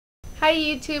Hi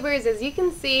YouTubers, as you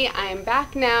can see I'm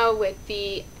back now with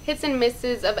the hits and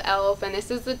misses of e.l.f. and this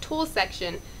is the tool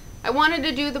section. I wanted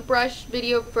to do the brush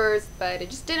video first but it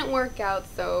just didn't work out,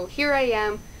 so here I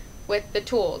am with the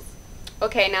tools.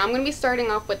 Okay, now I'm going to be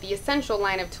starting off with the essential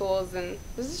line of tools, and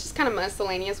this is just kind of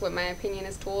miscellaneous what my opinion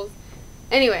is tools.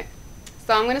 Anyway,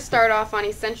 so I'm going to start off on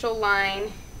essential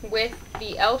line with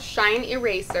the e.l.f. Shine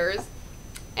Erasers,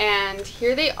 and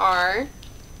here they are.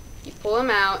 You pull them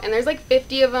out, and there's like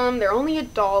 50 of them. They're only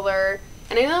 $1.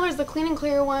 And I know there's the clean and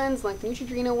clear ones, like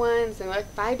Neutrogena ones, and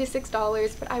like $5 to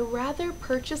 $6. But I'd rather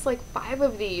purchase like 5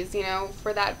 of these, you know,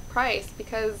 for that price,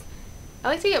 because I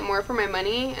like to get more for my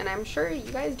money, and I'm sure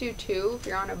you guys do too if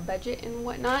you're on a budget and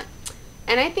whatnot.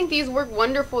 And I think these work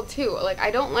wonderful too. Like,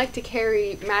 I don't like to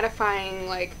carry mattifying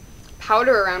like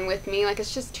powder around with me. Like,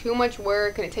 it's just too much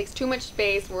work and it takes too much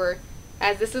space.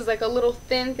 As this is like a little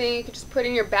thin thing you could just put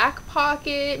in your back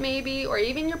pocket maybe, or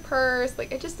even your purse.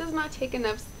 Like, it just does not take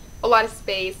a lot of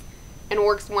space and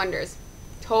works wonders.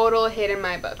 Total hit in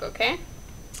my book, okay?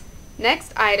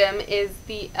 Next item is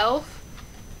the e.l.f.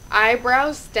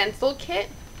 Eyebrow Stencil Kit.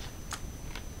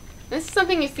 This is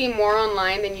something you see more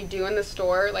online than you do in the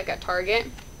store, like at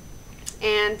Target.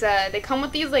 And they come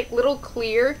with these like little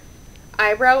clear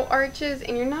eyebrow arches,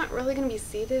 and you're not really going to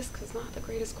see this because it's not the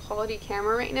greatest quality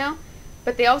camera right now.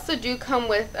 But they also do come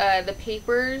with the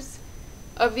papers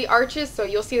of the arches, so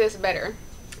you'll see this better.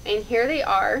 And here they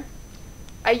are.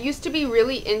 I used to be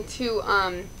really into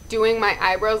doing my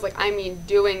eyebrows, like I mean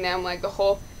doing them, like the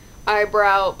whole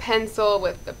eyebrow pencil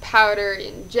with the powder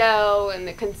and gel and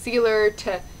the concealer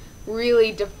to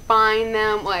really define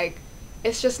them. Like,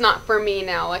 it's just not for me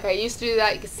now. Like, I used to do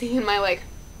that. You can see in my like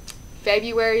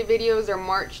February videos or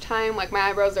March time, like my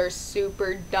eyebrows are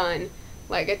super done.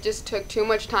 Like, it just took too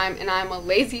much time, and I'm a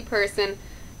lazy person,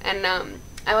 and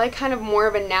I like kind of more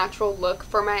of a natural look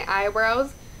for my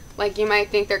eyebrows. Like, you might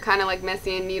think they're kind of like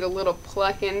messy and need a little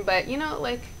plucking, but you know,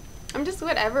 like, I'm just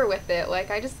whatever with it. Like,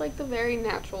 I just like the very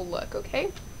natural look,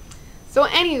 okay? So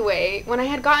anyway, when I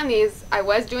had gotten these, I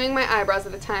was doing my eyebrows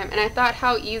at the time, and I thought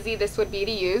how easy this would be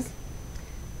to use.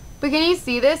 But can you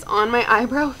see this on my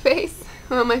eyebrow face?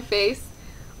 On my face?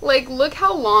 Like, look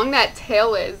how long that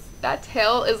tail is. That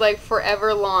tail is like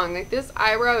forever long. Like, this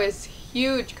eyebrow is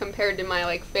huge compared to my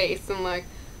like face, and like,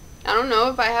 I don't know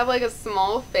if I have like a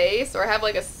small face or I have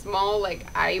like a small like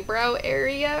eyebrow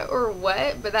area or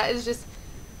what, but that is just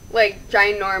like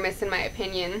ginormous in my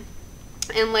opinion.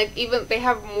 And like, even they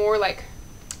have more like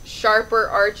sharper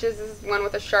arches. This is one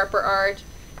with a sharper arch.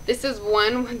 This is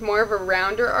one with more of a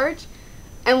rounder arch.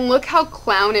 And look how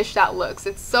clownish that looks.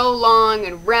 It's so long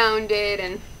and rounded,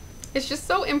 and it's just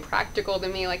so impractical to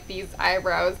me, like these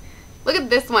eyebrows. Look at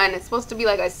this one. It's supposed to be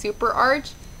like a super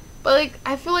arch, but like,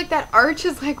 I feel like that arch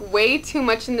is like way too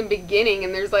much in the beginning,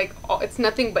 and there's like, it's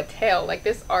nothing but tail. Like,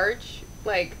 this arch,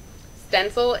 like,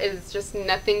 stencil is just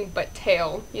nothing but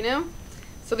tail, you know?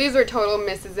 So these are total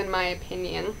misses in my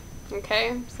opinion,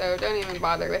 okay? So don't even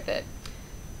bother with it.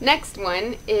 Next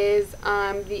one is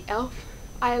the e.l.f.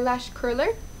 eyelash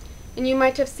curler, and you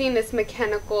might have seen this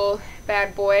mechanical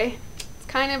bad boy. It's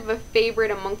kind of a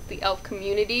favorite amongst the e.l.f.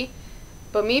 community,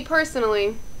 but me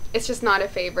personally, it's just not a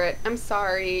favorite. I'm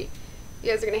sorry.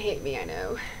 You guys are gonna hate me, I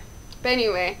know. But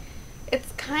anyway,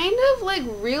 it's kind of like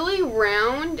really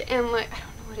round, and like, I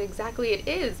don't know what exactly it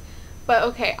is. But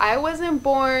okay, I wasn't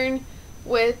born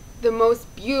with the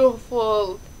most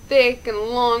beautiful, thick and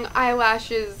long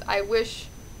eyelashes. I wish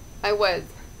I was,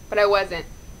 but I wasn't.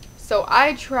 So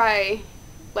I try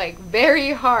like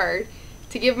very hard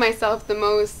to give myself the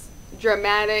most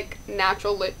dramatic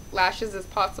natural lashes as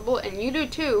possible, and you do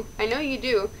too. I know you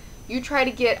do. You try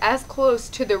to get as close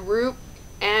to the root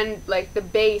and like the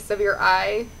base of your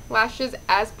eyelashes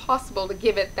as possible to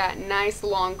give it that nice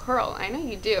long curl. I know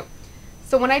you do.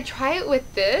 So when I try it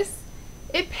with this,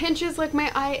 it pinches like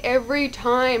my eye every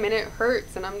time, and it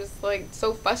hurts, and I'm just like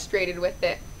so frustrated with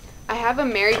it. I have a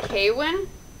Mary Kay one,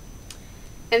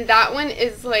 and that one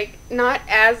is like not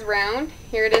as round.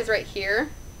 Here it is right here.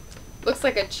 Looks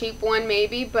like a cheap one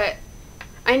maybe, but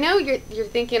I know you're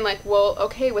thinking like, well,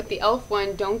 okay, with the e.l.f.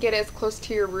 one, don't get as close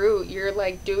to your root. You're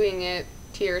like doing it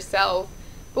to yourself.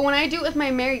 But when I do it with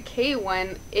my Mary Kay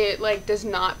one, it like does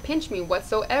not pinch me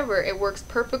whatsoever. It works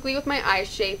perfectly with my eye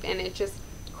shape, and it just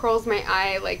curls my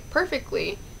eye like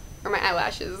perfectly. Or my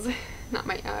eyelashes, not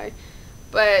my eye.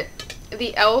 But the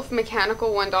e.l.f. mechanical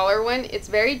 $1 one, it's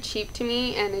very cheap to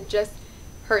me, and it just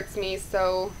hurts me.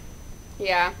 So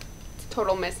yeah, it's a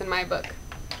total miss in my book.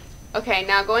 Okay,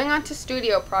 now going on to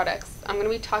studio products, I'm going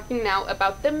to be talking now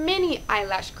about the mini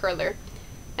eyelash curler.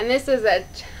 And this is a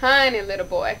tiny little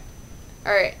boy.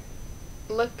 Alright,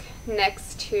 look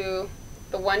next to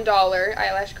the $1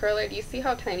 eyelash curler. Do you see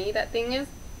how tiny that thing is?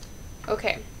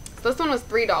 Okay, so this one was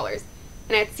 $3.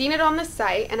 And I'd seen it on the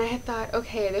site, and I had thought,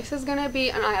 okay, this is gonna be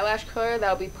an eyelash curler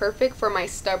that'll be perfect for my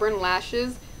stubborn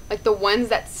lashes, like the ones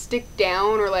that stick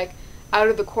down or like out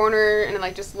of the corner and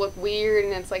like just look weird,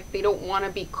 and it's like they don't want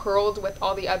to be curled with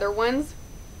all the other ones.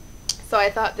 So I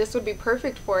thought this would be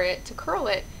perfect for it to curl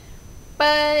it,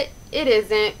 but it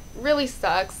isn't. Really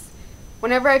sucks.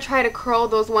 Whenever I try to curl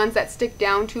those ones that stick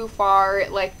down too far,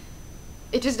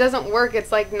 it just doesn't work.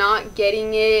 It's like not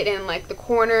getting it in like the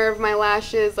corner of my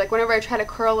lashes. Like whenever I try to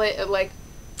curl it, it like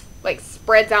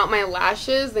spreads out my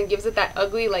lashes and gives it that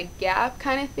ugly like gap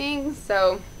kind of thing.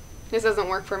 So this doesn't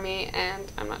work for me,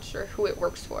 and I'm not sure who it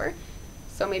works for.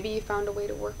 So maybe you found a way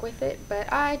to work with it,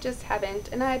 but I just haven't,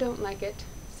 and I don't like it.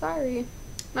 Sorry.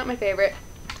 Not my favorite.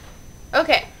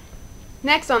 Okay,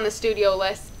 next on the studio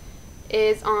list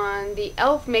is on the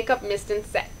e.l.f. Makeup Mist and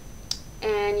Set.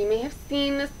 And you may have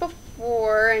seen this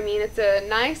before. I mean, it's a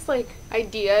nice like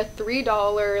idea,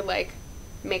 $3 like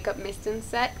makeup mist and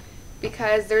set,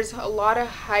 because there's a lot of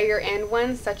higher end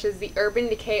ones such as the Urban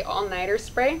Decay All Nighter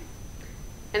Spray.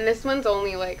 And this one's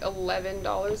only like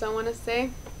 $11, I want to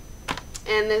say.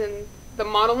 And then the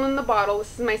model in the bottle,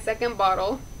 this is my second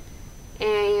bottle,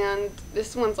 and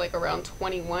this one's like around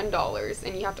 $21,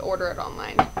 and you have to order it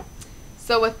online.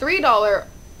 So a $3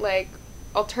 like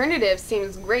alternative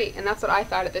seems great, and that's what I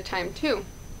thought at the time too.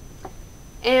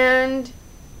 And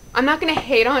I'm not going to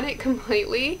hate on it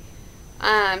completely,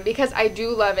 because I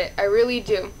do love it. I really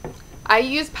do. I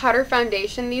use powder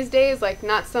foundation these days, like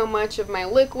not so much of my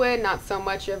liquid, not so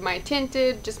much of my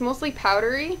tinted, just mostly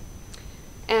powdery,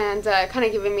 and kind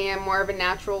of giving me a more of a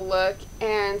natural look.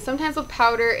 And sometimes with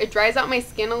powder, it dries out my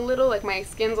skin a little, like my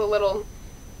skin's a little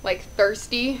like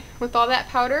thirsty with all that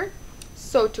powder.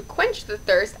 So to quench the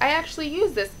thirst, I actually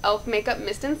use this e.l.f. Makeup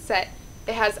Mist and Set.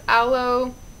 It has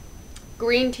aloe,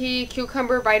 green tea,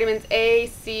 cucumber, vitamins A,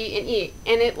 C, and E.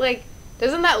 And it like,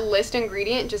 doesn't that list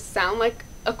ingredient just sound like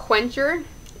a quencher?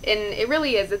 And it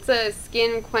really is. It's a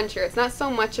skin quencher. It's not so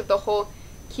much of the whole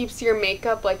keeps your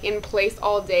makeup like in place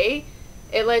all day.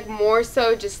 It like more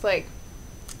so just like,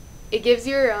 it gives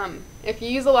your, if you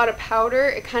use a lot of powder,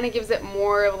 it kind of gives it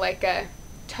more of like a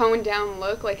toned down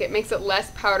look. Like it makes it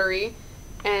less powdery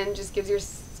and just gives your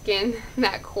skin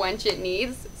that quench it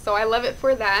needs. So I love it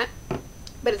for that,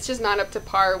 but it's just not up to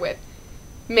par with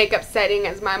Makeup Setting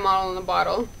as my model in the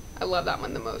bottle. I love that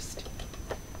one the most.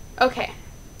 Okay,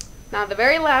 now the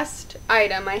very last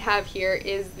item I have here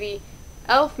is the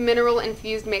e.l.f. Mineral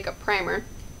Infused Makeup Primer.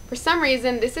 For some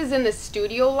reason, this is in the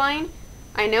Studio line.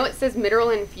 I know it says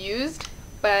Mineral Infused,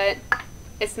 but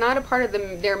it's not a part of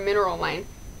their mineral line.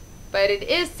 But it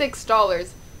is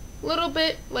 $6. A little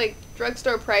bit like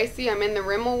drugstore pricey. I'm in the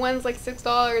Rimmel ones like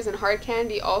 $6 and Hard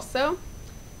Candy also,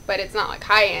 but it's not like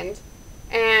high end.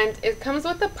 And it comes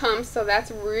with a pump, so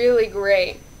that's really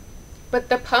great. But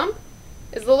the pump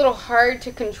is a little hard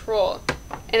to control,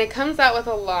 and it comes out with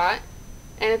a lot,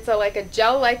 and it's like a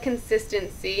gel-like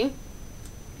consistency.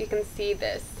 You can see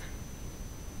this,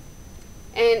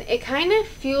 and it kind of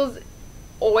feels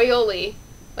oily,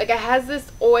 like it has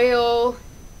this oil,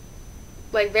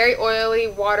 like very oily,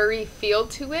 watery feel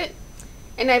to it.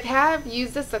 And I've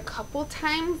used this a couple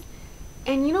times,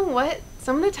 and you know what,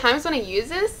 some of the times when I use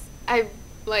this, I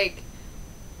like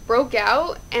broke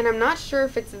out, and I'm not sure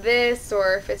if it's this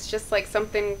or if it's just like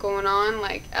something going on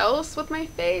like else with my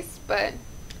face. But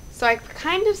so I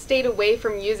kind of stayed away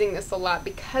from using this a lot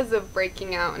because of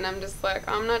breaking out, and I'm just like,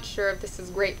 I'm not sure if this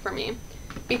is great for me,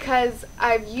 because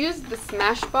I've used the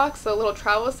Smashbox, the little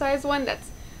travel size one, that's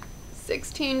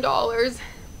 $16.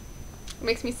 It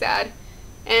makes me sad,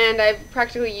 and I've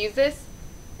practically used this,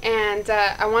 and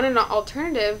I wanted an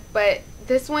alternative, but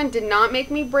this one did not make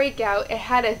me break out. It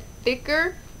had a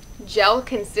thicker gel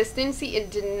consistency.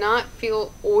 It did not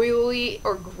feel oily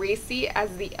or greasy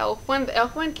as the e.l.f. one. The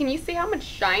e.l.f. one, can you see how much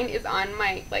shine is on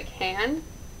my like hand?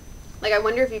 Like I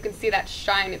wonder if you can see that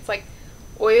shine. It's like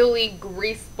oily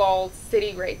grease ball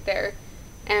city right there.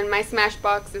 And my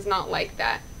Smashbox is not like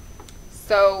that.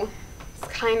 So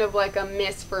it's kind of like a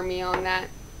miss for me on that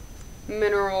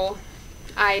mineral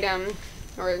item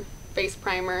or face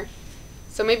primer.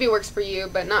 So maybe it works for you,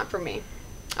 but not for me.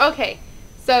 Okay.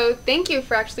 So thank you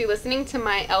for actually listening to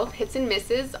my e.l.f. hits and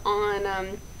misses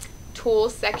on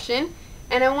tools section.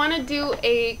 And I want to do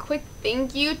a quick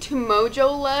thank you to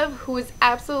Mojo Love, who is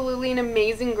absolutely an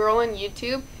amazing girl on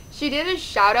YouTube. She did a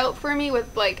shout out for me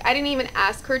with like, I didn't even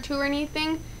ask her to or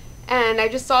anything. And I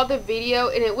just saw the video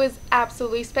and it was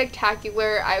absolutely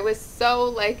spectacular. I was so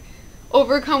like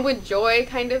overcome with joy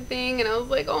kind of thing. And I was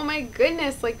like, oh my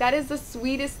goodness, like that is the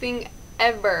sweetest thing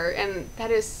ever, and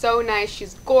that is so nice.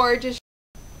 She's gorgeous,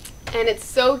 and it's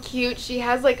so cute. She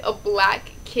has like a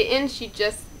black kitten.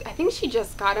 I think she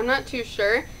just got, I'm not too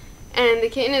sure. And the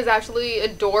kitten is absolutely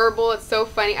adorable. It's so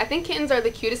funny. I think kittens are the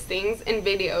cutest things in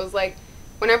videos. Like,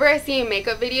 whenever I see a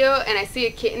makeup video and I see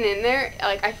a kitten in there,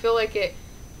 like, I feel like it,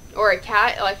 or a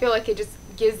cat, I feel like it just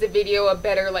gives the video a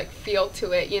better, like, feel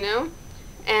to it, you know?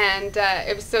 And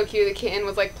it was so cute. The kitten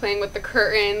was, like, playing with the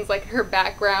curtains, like, her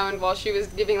background while she was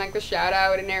giving, like, the shout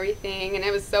out and everything. And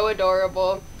it was so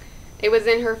adorable. It was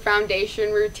in her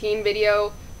foundation routine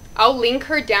video. I'll link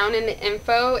her down in the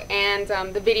info, and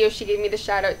the video she gave me the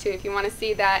shout out to if you want to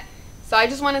see that. So I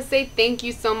just want to say thank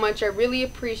you so much. I really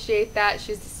appreciate that.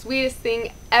 She's the sweetest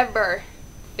thing ever.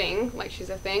 Like she's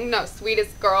a thing? No,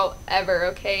 sweetest girl ever,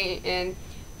 okay? And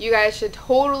you guys should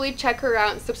totally check her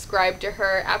out and subscribe to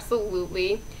her,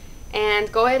 absolutely.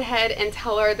 And go ahead and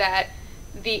tell her that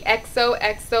the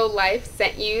XOXO Life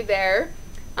sent you there.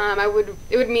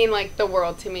 It would mean like the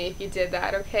world to me if you did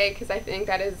that, okay? Because I think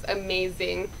that is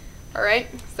amazing. Alright,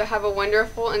 so have a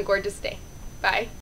wonderful and gorgeous day. Bye.